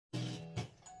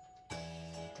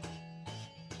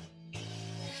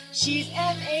She's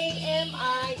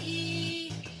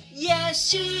M-A-M-I-E. Yes,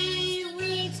 she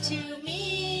reads to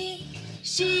me.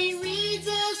 She reads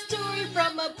a story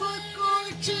from a book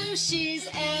or two. She's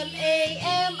M-A-M-I-E.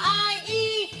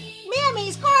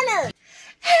 Mammy's Corner.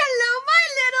 Hello, my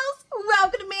littles.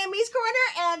 Welcome to Mammy's Corner,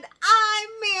 and I'm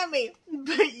Mammy.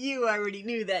 But you already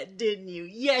knew that, didn't you?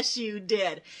 Yes, you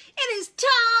did. It is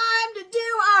time to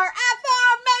do our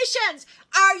affirmations.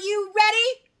 Are you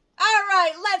ready? All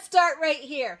right, let's start right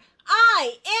here.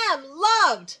 I am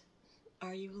loved.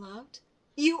 Are you loved?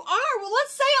 You are. Well,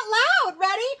 let's say it loud.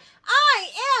 Ready? I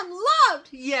am loved.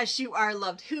 Yes, you are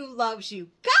loved. Who loves you?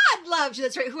 God loves you.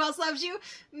 That's right. Who else loves you?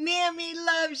 Mammy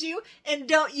loves you. And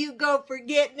don't you go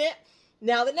forgetting it.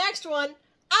 Now the next one.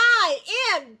 I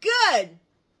am good.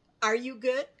 Are you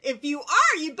good? If you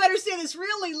are, you better say this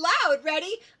really loud.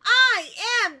 Ready? I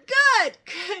am good.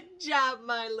 Good job,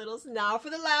 my littles. Now for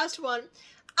the last one.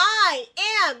 I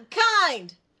am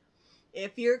kind.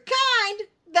 If you're kind,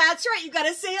 that's right. You got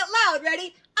to say it loud.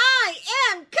 Ready? I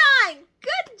am kind.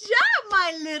 Good job,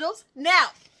 my littles.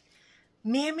 Now,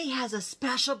 Mammy has a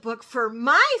special book for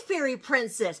my fairy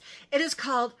princess. It is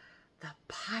called The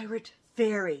Pirate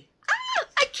Fairy.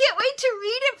 I can't wait to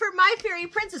read it for my fairy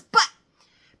princess. But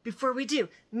before we do,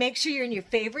 make sure you're in your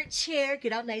favorite chair.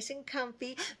 Get all nice and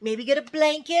comfy. Maybe get a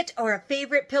blanket or a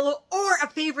favorite pillow or a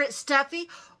favorite stuffy,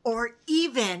 or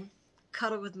even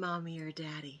cuddle with mommy or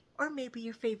daddy, or maybe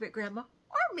your favorite grandma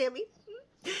or Mammy.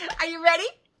 Are you ready?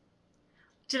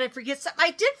 Did I forget something?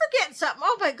 I did forget something.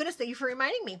 Oh my goodness, thank you for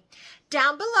reminding me.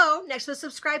 Down below, next to the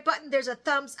subscribe button, there's a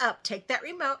thumbs up. Take that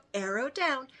remote, arrow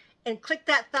down, and click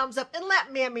that thumbs up and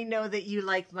let Mammy know that you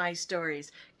like my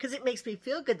stories, because it makes me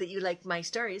feel good that you like my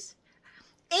stories.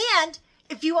 And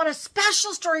if you want a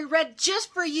special story read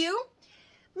just for you,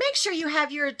 make sure you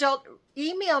have your adult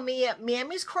email me at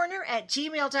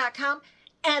mammyscorner@gmail.com,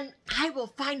 and I will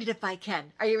find it if I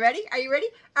can. Are you ready? Are you ready?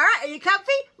 All right, are you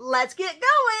comfy? Let's get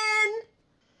going.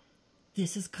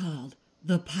 This is called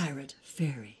The Pirate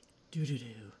Fairy.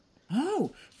 Doo-doo-doo.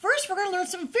 Oh, first we're going to learn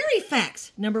some fairy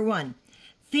facts. Number 1,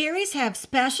 fairies have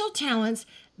special talents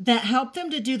that help them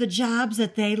to do the jobs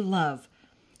that they love.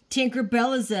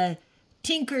 Tinkerbell is a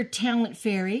tinker talent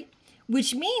fairy,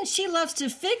 which means she loves to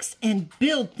fix and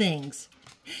build things.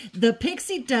 The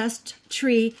pixie dust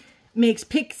tree makes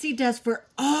pixie dust for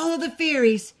all of the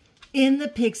fairies in the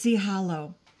Pixie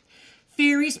Hollow.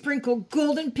 Fairies sprinkle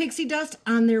golden pixie dust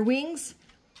on their wings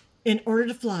in order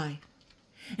to fly.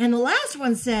 And the last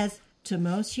one says, to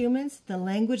most humans, the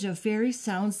language of fairies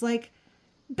sounds like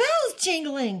bells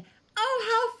jingling.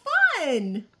 Oh, how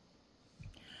fun!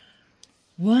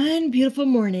 One beautiful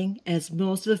morning, as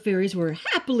most of the fairies were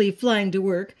happily flying to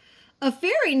work, a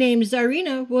fairy named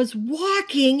Zarina was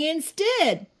walking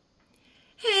instead.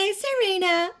 Hey,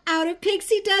 Zarina, out of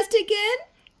pixie dust again?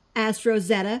 Asked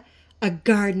Rosetta, a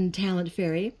garden talent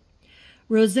fairy.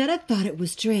 Rosetta thought it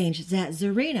was strange that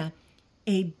Zarina,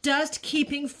 a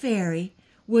dust-keeping fairy,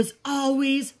 was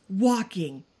always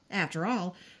walking. After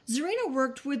all, Zarina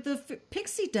worked with the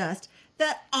pixie dust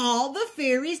that all the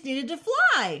fairies needed to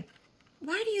fly.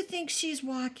 Why do you think she's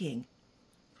walking?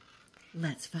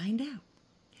 Let's find out.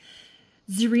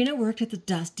 Zarina worked at the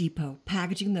dust depot,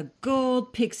 packaging the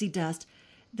gold pixie dust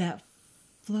that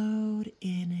flowed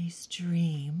in a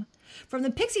stream from the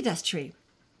pixie dust tree.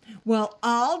 While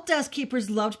all dust keepers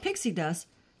loved pixie dust,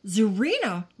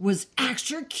 Zarina was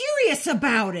extra curious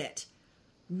about it.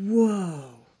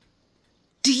 Whoa.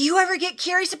 Do you ever get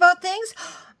curious about things?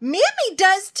 Mammy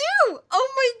does too.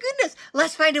 Oh my goodness.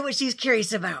 Let's find out what she's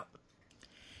curious about.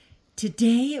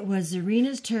 Today it was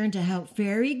Zarina's turn to help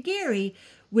Fairy Gary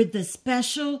with the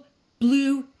special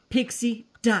blue pixie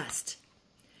dust.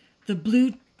 The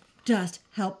blue dust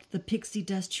helped the pixie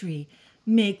dust tree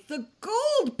make the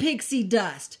gold pixie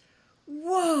dust.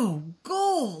 Whoa,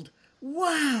 gold!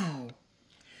 Wow!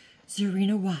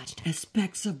 Zarina watched as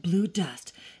specks of blue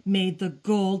dust made the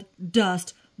gold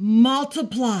dust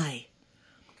multiply.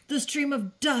 The stream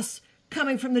of dust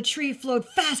coming from the tree flowed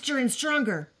faster and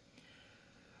stronger.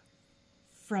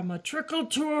 From a trickle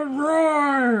to a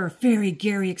roar, Fairy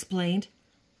Gary explained.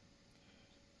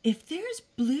 If there's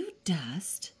blue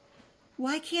dust,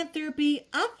 why can't there be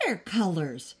other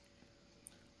colors?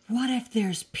 What if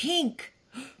there's pink?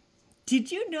 Did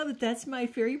you know that that's my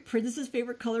fairy princess's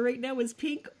favorite color right now is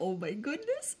pink? Oh my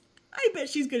goodness. I bet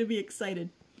she's going to be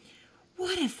excited.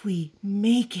 What if we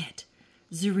make it?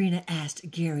 Zarina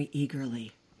asked Gary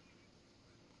eagerly.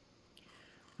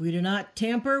 We do not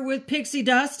tamper with pixie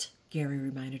dust, Gary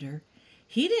reminded her.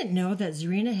 He didn't know that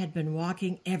Zarina had been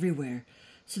walking everywhere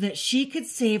so that she could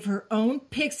save her own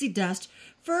pixie dust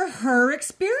for her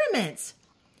experiments.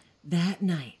 That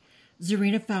night,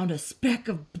 Zarina found a speck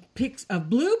of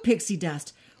blue pixie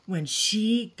dust when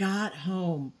she got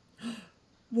home.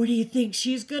 What do you think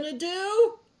she's going to do?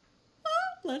 Oh,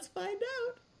 let's find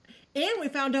out. And we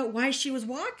found out why she was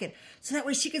walking, so that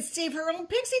way she could save her own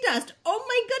pixie dust. Oh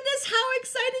my goodness, how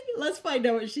exciting. Let's find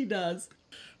out what she does.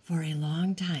 For a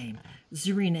long time,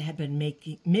 Zarina had been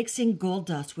mixing gold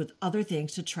dust with other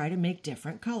things to try to make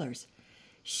different colors.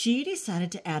 She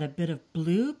decided to add a bit of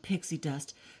blue pixie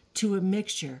dust to a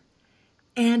mixture,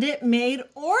 and it made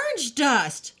orange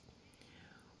dust.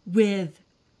 With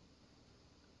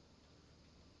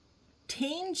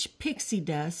tinge pixie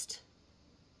dust,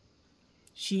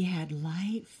 she had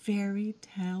light fairy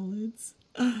talents.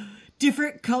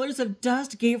 Different colors of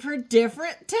dust gave her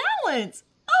different talents.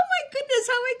 Oh my goodness,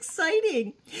 how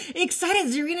exciting.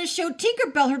 Excited, Zarina showed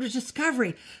Tinkerbell her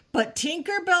discovery, but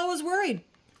Tinkerbell was worried.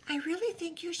 I really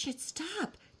think you should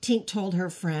stop, Tink told her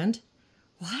friend.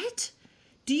 What?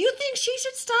 Do you think she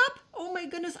should stop? Oh my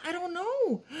goodness, I don't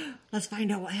know. Let's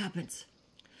find out what happens.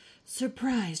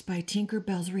 Surprised by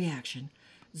Tinkerbell's reaction,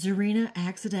 Zarina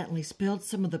accidentally spilled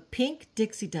some of the pink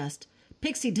pixie dust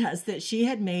that she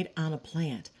had made on a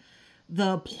plant.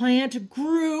 The plant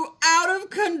grew out of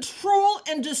control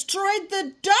and destroyed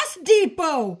the dust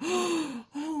depot.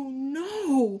 Oh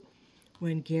no!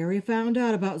 When Gary found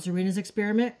out about Zarina's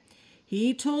experiment,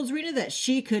 he told Zarina that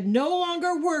she could no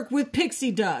longer work with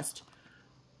pixie dust.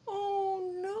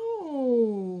 Oh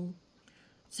no!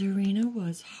 Zarina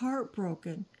was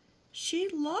heartbroken. She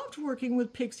loved working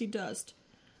with pixie dust,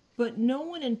 but no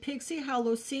one in Pixie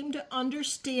Hollow seemed to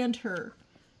understand her.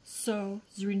 So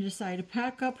Zarina decided to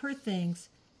pack up her things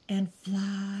and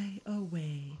fly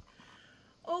away.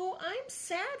 Oh, I'm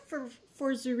sad for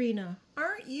Zarina.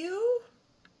 Aren't you?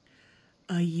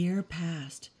 A year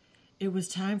passed. It was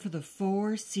time for the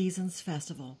Four Seasons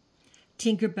Festival.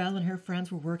 Tinkerbell and her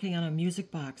friends were working on a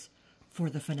music box for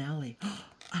the finale.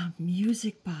 A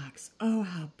music box. Oh,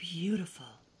 how beautiful.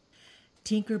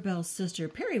 Tinkerbell's sister,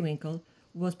 Periwinkle,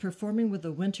 was performing with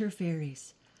the Winter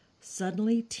Fairies.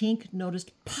 Suddenly, Tink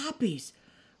noticed poppies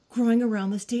growing around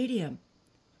the stadium.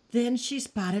 Then she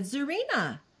spotted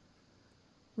Zarina.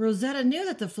 Rosetta knew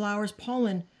that the flower's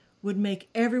pollen would make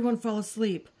everyone fall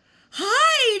asleep.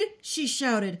 Hide! She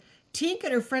shouted. Tink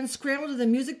and her friends scrambled to the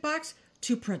music box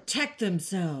to protect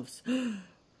themselves.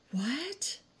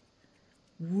 What?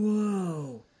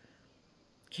 Whoa.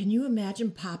 Can you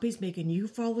imagine poppies making you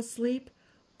fall asleep?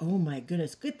 Oh my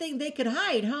goodness, good thing they could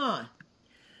hide, huh?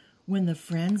 When the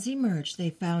friends emerged,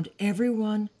 they found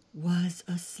everyone was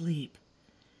asleep.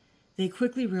 They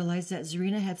quickly realized that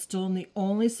Zarina had stolen the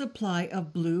only supply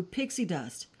of blue pixie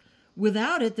dust.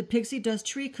 Without it, the pixie dust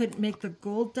tree couldn't make the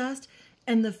gold dust,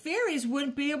 and the fairies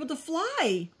wouldn't be able to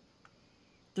fly.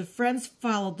 The friends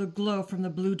followed the glow from the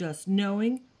blue dust,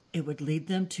 knowing it would lead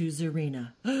them to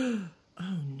Zarina.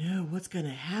 Oh no, what's going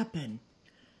to happen?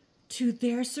 To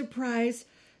their surprise,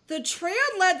 the trail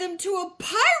led them to a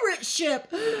pirate ship.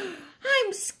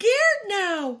 I'm scared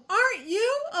now. Aren't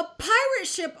you? A pirate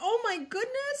ship. Oh my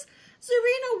goodness.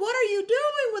 Zarina, what are you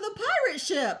doing with a pirate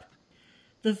ship?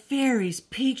 The fairies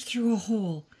peeked through a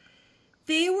hole.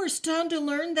 They were stunned to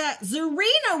learn that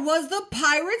Zarina was the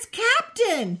pirate's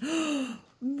captain.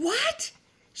 What?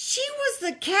 She was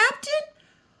the captain?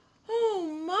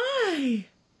 Oh my.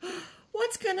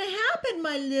 What's going to happen,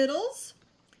 my littles?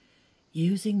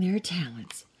 Using their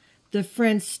talents, the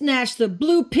friends snatched the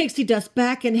blue pixie dust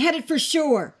back and headed for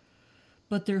shore.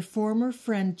 But their former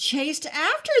friend chased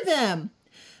after them.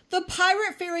 The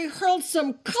pirate fairy hurled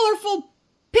some colorful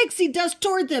pixie dust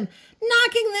toward them,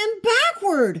 knocking them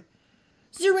backward.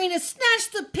 Zarina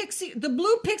snatched the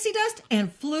blue pixie dust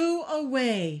and flew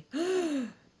away.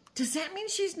 Does that mean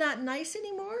she's not nice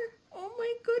anymore? Oh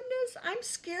my goodness, I'm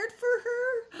scared for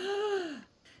her.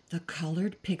 The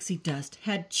colored pixie dust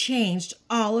had changed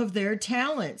all of their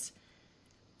talents.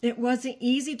 It wasn't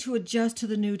easy to adjust to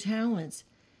the new talents.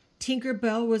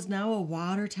 Tinkerbell was now a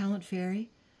water talent fairy,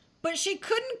 but she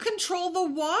couldn't control the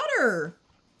water.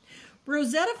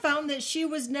 Rosetta found that she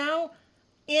was now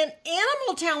an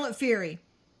animal talent fairy,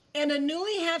 and a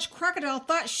newly hatched crocodile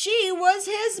thought she was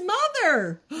his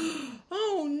mother.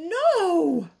 Oh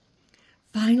no!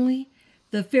 Finally,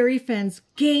 the fairy friends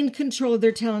gained control of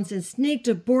their talents and sneaked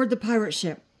aboard the pirate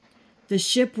ship. The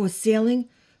ship was sailing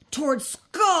toward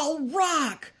Skull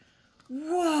Rock.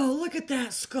 Whoa, look at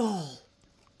that skull.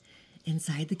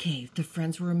 Inside the cave, the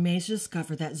friends were amazed to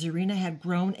discover that Zarina had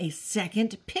grown a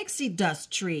second pixie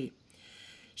dust tree.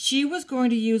 She was going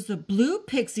to use the blue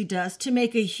pixie dust to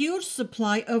make a huge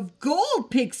supply of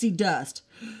gold pixie dust.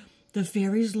 The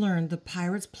fairies learned the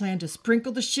pirates planned to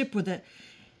sprinkle the ship with it,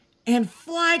 and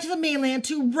fly to the mainland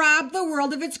to rob the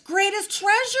world of its greatest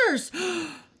treasures.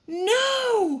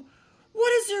 No!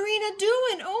 What is Zarina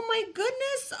doing? Oh my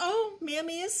goodness. Oh,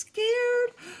 Mamie is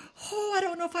scared. Oh, I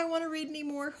don't know if I want to read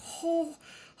anymore. Oh,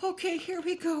 okay, here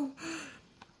we go.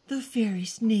 The fairy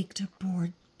sneaked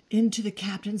aboard into the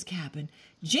captain's cabin.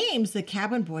 James, the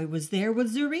cabin boy, was there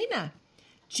with Zarina.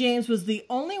 James was the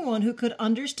only one who could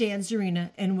understand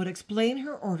Zarina and would explain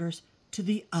her orders to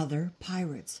the other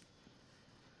pirates.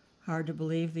 Hard to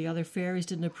believe the other fairies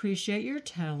didn't appreciate your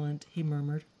talent, he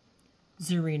murmured.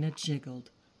 Zarina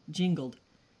jingled.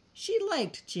 She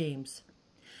liked James.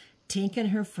 Tink and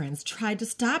her friends tried to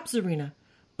stop Zarina,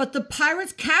 but the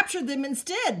pirates captured them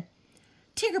instead.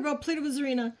 Tinkerbell pleaded with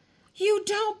Zarina. You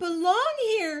don't belong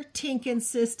here, Tink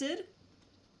insisted.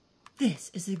 This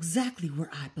is exactly where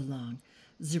I belong,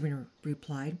 Zarina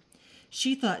replied.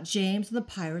 She thought James and the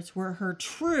pirates were her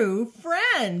true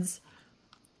friends.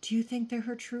 Do you think they're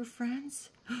her true friends?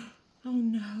 Oh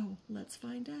no, let's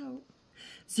find out.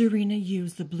 Zarina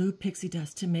used the blue pixie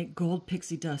dust to make gold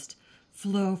pixie dust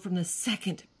flow from the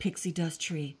second pixie dust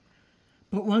tree.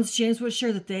 But once James was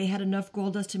sure that they had enough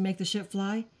gold dust to make the ship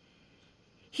fly,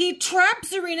 he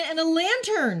trapped Zarina in a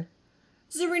lantern.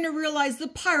 Zarina realized the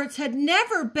pirates had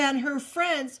never been her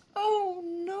friends. Oh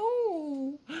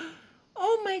no.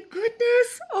 Oh my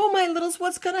goodness. Oh my littles,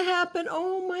 what's going to happen?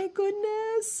 Oh my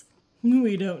goodness.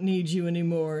 We don't need you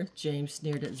anymore, James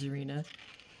sneered at Zarina.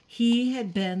 He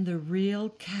had been the real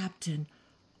captain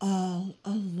all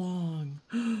along.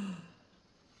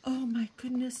 Oh my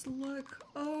goodness, look.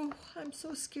 Oh, I'm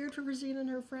so scared for Zarina and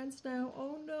her friends now.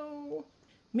 Oh no.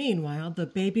 Meanwhile, the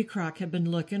baby croc had been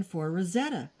looking for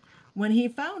Rosetta. When he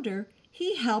found her,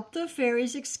 he helped the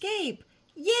fairies escape.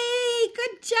 Yay!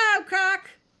 Good job,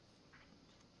 Croc!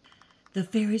 The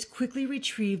fairies quickly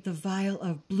retrieved the vial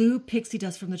of blue pixie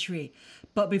dust from the tree.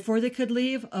 But before they could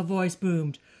leave, a voice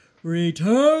boomed.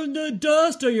 Return the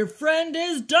dust or your friend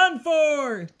is done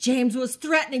for! James was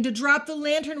threatening to drop the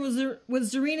lantern with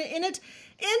Zarina in it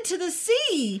into the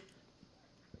sea.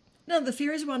 None of the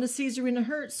fairies wanted to see Zarina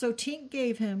hurt, so Tink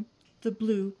gave him the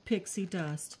blue pixie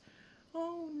dust.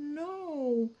 Oh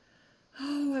no!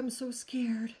 Oh, I'm so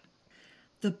scared.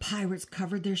 The pirates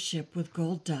covered their ship with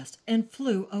gold dust and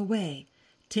flew away,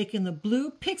 taking the blue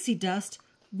pixie dust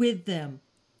with them.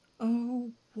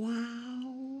 Oh,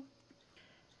 wow.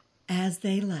 As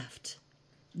they left,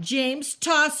 James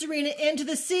tossed Zarina into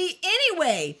the sea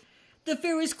anyway. The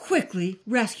fairies quickly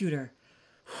rescued her.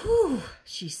 Whew,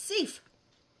 she's safe.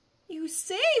 You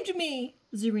saved me,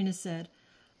 Zarina said,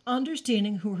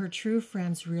 understanding who her true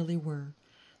friends really were.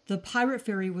 The pirate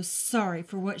fairy was sorry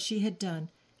for what she had done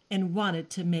and wanted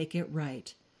to make it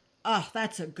right. Oh,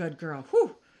 that's a good girl.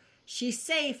 Whew, she's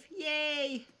safe.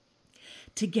 Yay.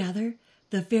 Together,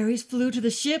 the fairies flew to the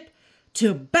ship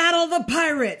to battle the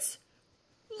pirates.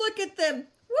 Look at them.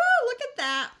 Whoa, look at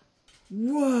that.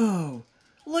 Whoa,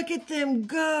 look at them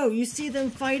go. You see them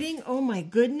fighting? Oh my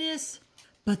goodness.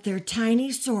 But their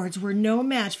tiny swords were no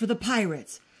match for the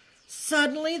pirates.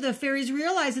 Suddenly, the fairies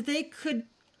realized that they could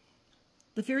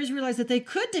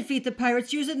defeat the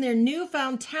pirates using their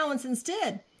newfound talents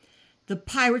instead. The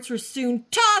pirates were soon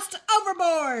tossed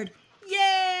overboard.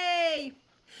 Yay!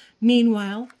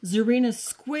 Meanwhile, Zarina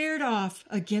squared off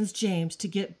against James to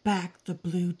get back the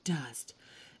blue dust.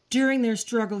 During their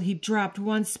struggle, he dropped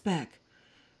one speck.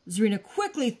 Zarina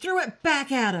quickly threw it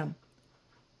back at him.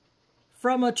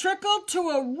 From a trickle to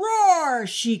a roar,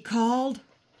 she called.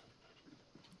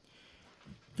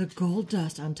 The gold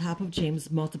dust on top of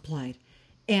James multiplied,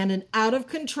 and an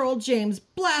out-of-control James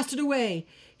blasted away.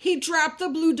 He dropped the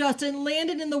blue dust and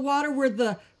landed in the water where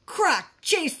the croc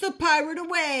chased the pirate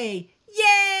away.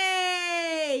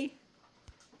 Yay!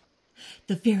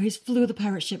 The fairies flew the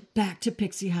pirate ship back to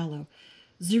Pixie Hollow.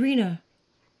 Zarina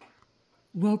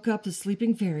woke up the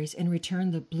sleeping fairies and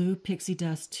returned the blue pixie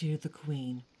dust to the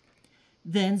queen.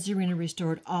 Then Zarina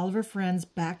restored all of her friends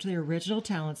back to their original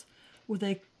talents with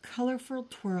a colorful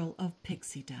twirl of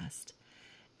pixie dust.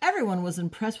 Everyone was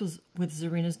impressed with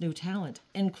Zarina's new talent,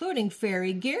 including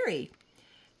Fairy Gary.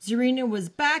 Zarina was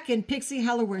back in Pixie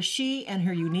Hollow where she and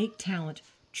her unique talent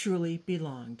truly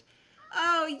belonged.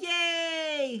 Oh,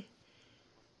 yay!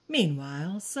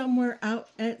 Meanwhile, somewhere out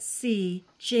at sea,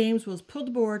 James was pulled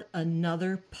aboard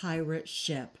another pirate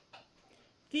ship.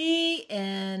 The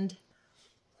end.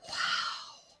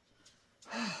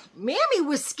 Wow. Mamie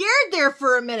was scared there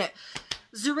for a minute.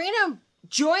 Zarina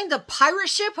joined the pirate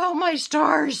ship? Oh, my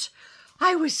stars.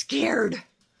 I was scared.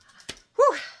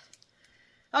 Whew.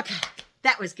 Okay,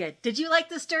 that was good. Did you like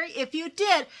the story? If you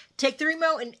did, take the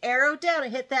remote and arrow down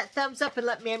and hit that thumbs up and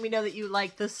let Mamie know that you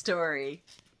liked the story.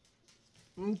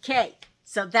 Okay,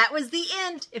 So that was the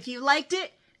end. If you liked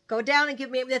it, go down and give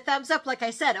me the thumbs up like I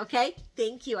said, okay?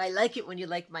 Thank you. I like it when you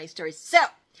like my stories. So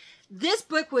this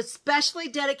book was specially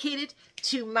dedicated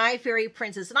to my fairy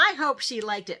princess, and I hope she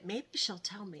liked it. Maybe she'll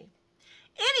tell me.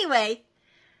 Anyway,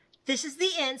 this is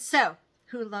the end. So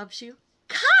who loves you?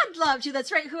 God loves you.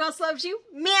 That's right. Who else loves you?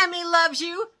 Mammy loves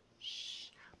you. Shh.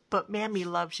 But Mammy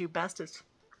loves you bestest.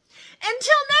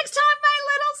 Until next time, my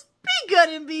littles, be good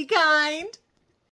and be kind.